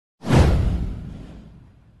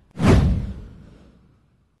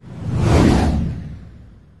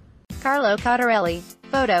Carlo Cottarelli.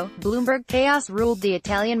 Photo, Bloomberg Chaos ruled the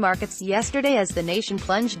Italian markets yesterday as the nation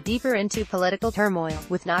plunged deeper into political turmoil,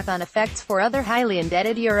 with knock-on effects for other highly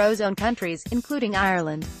indebted eurozone countries, including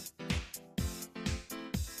Ireland.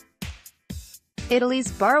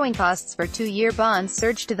 Italy's borrowing costs for two-year bonds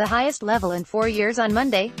surged to the highest level in 4 years on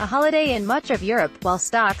Monday, a holiday in much of Europe, while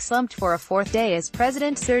stocks slumped for a fourth day as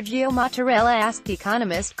President Sergio Mattarella asked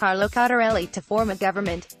economist Carlo Cottarelli to form a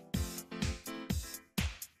government.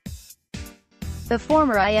 The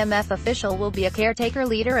former IMF official will be a caretaker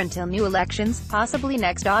leader until new elections, possibly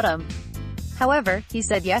next autumn. However, he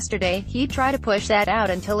said yesterday, he'd try to push that out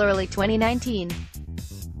until early 2019.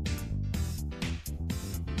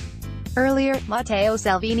 Earlier, Matteo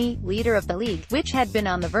Salvini, leader of the League, which had been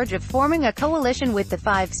on the verge of forming a coalition with the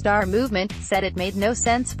Five Star Movement, said it made no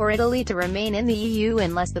sense for Italy to remain in the EU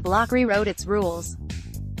unless the bloc rewrote its rules.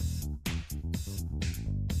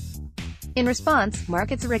 In response,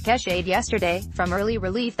 markets ricocheted yesterday, from early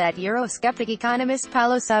relief that Eurosceptic economist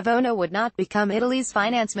Paolo Savona would not become Italy's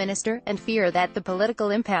finance minister, and fear that the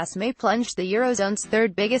political impasse may plunge the Eurozone's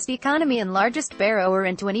third biggest economy and largest borrower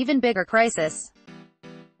into an even bigger crisis.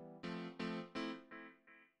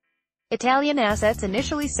 Italian assets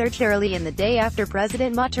initially surged early in the day after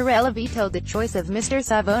President Mattarella vetoed the choice of Mr.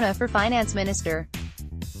 Savona for finance minister.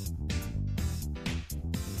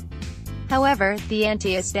 However, the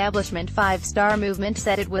anti-establishment Five Star Movement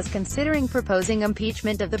said it was considering proposing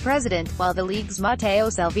impeachment of the president, while the League's Matteo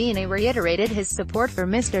Salvini reiterated his support for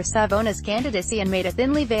Mr. Savona's candidacy and made a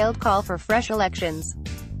thinly veiled call for fresh elections.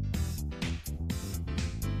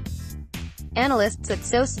 Analysts at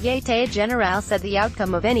Société Générale said the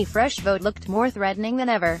outcome of any fresh vote looked more threatening than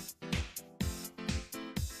ever.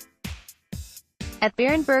 At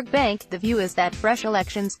Bloomberg Bank, the view is that fresh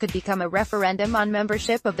elections could become a referendum on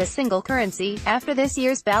membership of the single currency, after this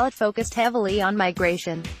year's ballot focused heavily on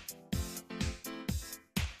migration.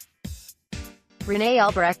 René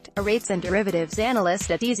Albrecht, a rates and derivatives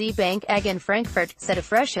analyst at DZ Bank AG in Frankfurt, said a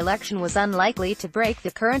fresh election was unlikely to break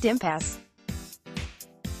the current impasse.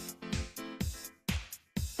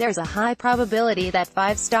 There's a high probability that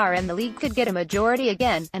Five Star and the League could get a majority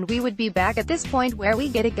again, and we would be back at this point where we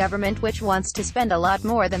get a government which wants to spend a lot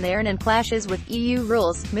more than they earn and clashes with EU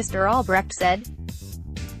rules, Mr. Albrecht said.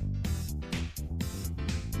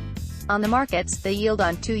 On the markets, the yield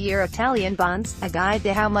on two-year Italian bonds, a guide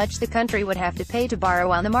to how much the country would have to pay to borrow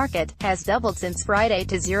on the market, has doubled since Friday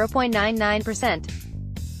to 0.99%.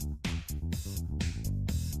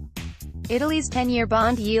 Italy's 10-year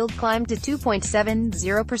bond yield climbed to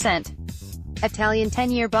 2.70%. Italian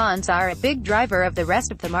 10-year bonds are a big driver of the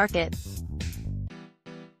rest of the market.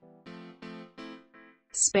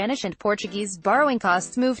 Spanish and Portuguese borrowing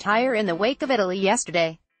costs moved higher in the wake of Italy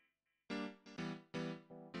yesterday.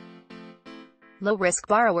 Low-risk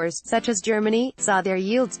borrowers, such as Germany, saw their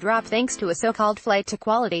yields drop thanks to a so-called flight to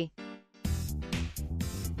quality.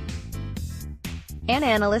 An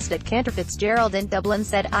analyst at Cantor Fitzgerald in Dublin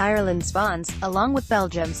said Ireland's bonds, along with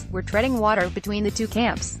Belgium's, were treading water between the two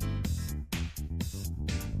camps.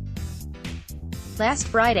 Last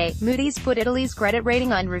Friday, Moody's put Italy's credit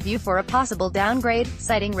rating on review for a possible downgrade,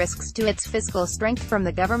 citing risks to its fiscal strength from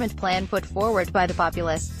the government plan put forward by the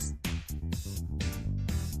populists.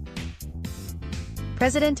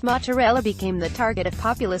 President Mattarella became the target of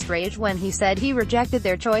populist rage when he said he rejected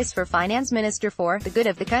their choice for finance minister for the good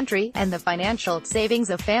of the country and the financial savings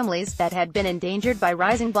of families that had been endangered by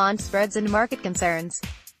rising bond spreads and market concerns.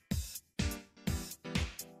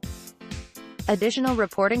 Additional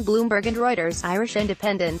reporting: Bloomberg and Reuters, Irish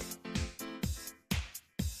Independent.